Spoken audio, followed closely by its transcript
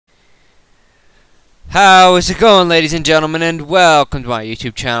How is it going, ladies and gentlemen, and welcome to my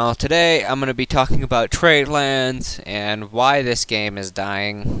YouTube channel. Today I'm going to be talking about Tradelands and why this game is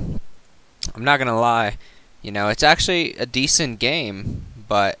dying. I'm not going to lie, it's actually a decent game,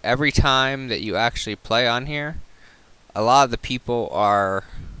 but every time that you actually play on here, a lot of the people are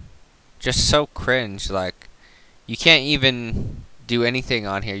just so cringe. Like, you can't even do anything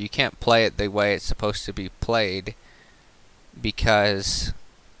on here. You can't play it the way it's supposed to be played because...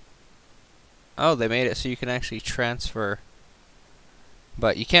 oh, they made it so you can actually transfer.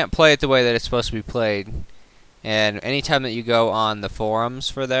 But you can't play it the way that it's supposed to be played. And anytime that you go on the forums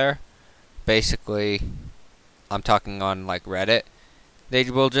for there, basically, I'm talking on like Reddit, they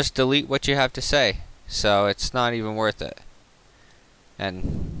will just delete what you have to say. So it's not even worth it.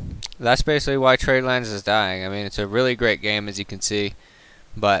 And that's basically why Tradelands is dying. I mean, it's a really great game, as you can see.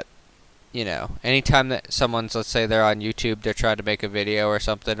 But, anytime that someone's, let's say they're on YouTube, they're trying to make a video or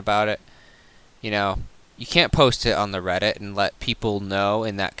something about it, you can't post it on the Reddit and let people know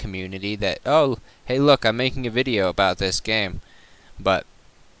in that community that, oh, hey, look, I'm making a video about this game. But,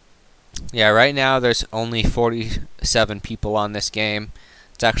 yeah, right now there's only 47 people on this game.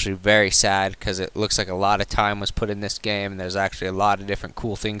 It's actually very sad because it looks like a lot of time was put in this game, and there's actually a lot of different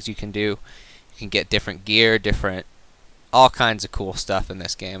cool things you can do. You can get different gear, all kinds of cool stuff in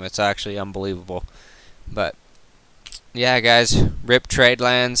this game. It's actually unbelievable. But, yeah, guys, rip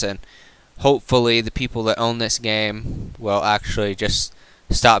Tradelands, and hopefully the people that own this game will actually just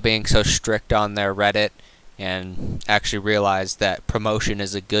stop being so strict on their Reddit and actually realize that promotion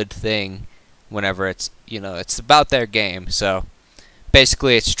is a good thing whenever it's, it's about their game. So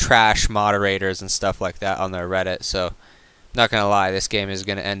basically it's trash moderators and stuff like that on their Reddit. So not gonna lie, this game is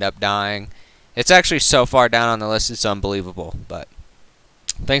gonna end up dying. It's actually so far down on the list, it's unbelievable. But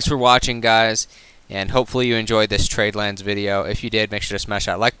thanks for watching, guys. And hopefully you enjoyed this Tradelands video. If you did, make sure to smash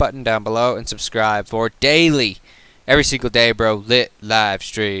that like button down below and subscribe for daily, every single day, bro, lit live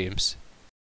streams.